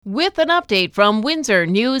With an update from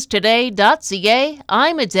WindsorNewsToday.ca,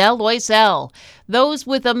 I'm Adele Loisel. Those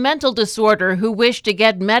with a mental disorder who wish to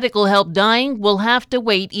get medical help dying will have to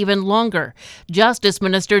wait even longer. Justice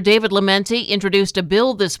Minister David Lametti introduced a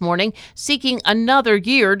bill this morning seeking another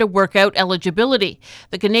year to work out eligibility.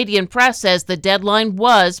 The Canadian Press says the deadline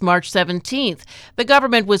was March 17th. The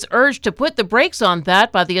government was urged to put the brakes on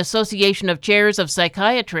that by the Association of Chairs of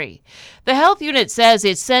Psychiatry. The health unit says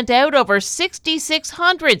it sent out over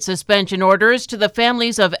 6,600 suspension orders to the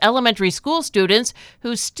families of elementary school students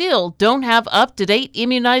who still don't have up-to-date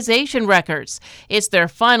immunization records. It's their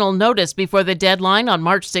final notice before the deadline on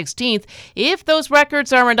March 16th. If those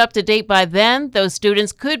records aren't up to date by then, those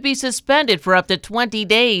students could be suspended for up to 20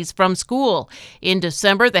 days from school. In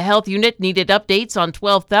December, the health unit needed updates on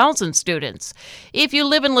 12,000 students. If you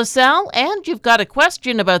live in LaSalle and you've got a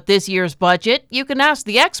question about this year's budget, you can ask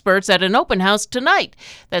the experts at an open house tonight.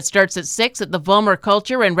 That starts at 6 at the Vollmer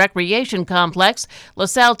Culture and Recreation Complex.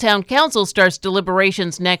 LaSalle Town Council starts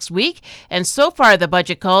deliberations next week, and so far the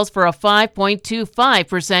budget calls for a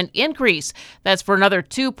 5.25% increase. That's for another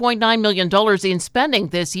 $2.9 million in spending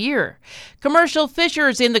this year. Commercial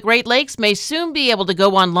fishers in the Great Lakes may soon be able to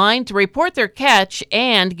go online to report their catch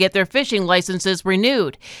and get their fishing licenses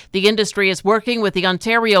renewed. The industry is working with the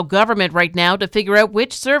Ontario government right now to figure out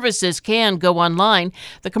which services can go online.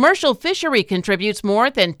 The commercial fishery contributes more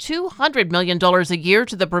than $200 million a year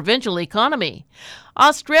to the provincial economy.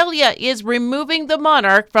 Australia is removing the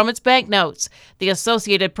monarch from its banknotes. The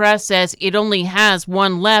Associated Press says it only has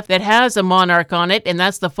one left that has a monarch on it, and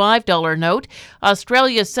that's the $5 note.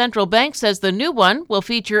 Australia's central bank says the new one will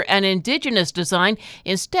feature an Indigenous design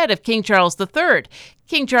instead of King Charles III.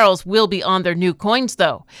 King Charles will be on their new coins,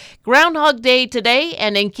 though. Groundhog Day today,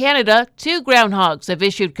 and in Canada, 2 groundhogs have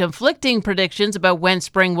issued conflicting predictions about when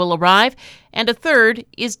spring will arrive, and a third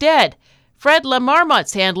is dead. Fred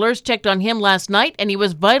Lamarmotte's handlers checked on him last night, and he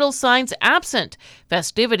was vital signs absent.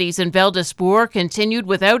 Festivities in Val d'Espoir continued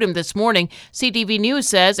without him this morning. CTV News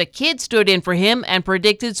says a kid stood in for him and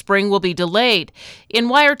predicted spring will be delayed. In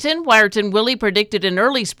Wyerton Willie predicted an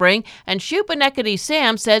early spring, and Shubenacadie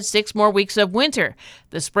Sam said 6 more weeks of winter.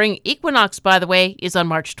 The spring equinox, by the way, is on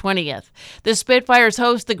March 20th. The Spitfires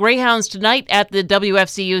host the Greyhounds tonight at the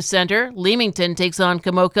WFCU Centre. Leamington takes on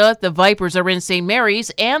Kamoka. The Vipers are in St. Mary's,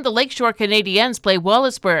 and the Lakeshore Canadiens play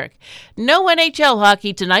Wallaceburg. No NHL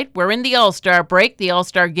hockey tonight. We're in the All-Star break. The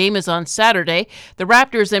All-Star game is on Saturday. The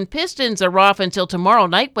Raptors and Pistons are off until tomorrow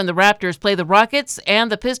night when the Raptors play the Rockets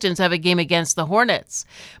and the Pistons have a game against the Hornets.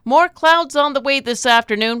 More clouds on the way this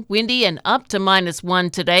afternoon. Windy and up to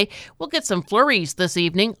 -1 today. We'll get some flurries this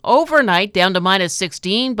evening. Overnight down to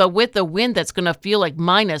 -16, but with the wind that's going to feel like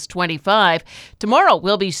 -25. Tomorrow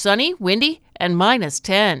will be sunny, windy, and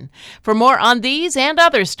 -10. For more on these and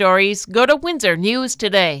other stories, go to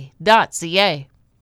WindsorNewsToday.ca.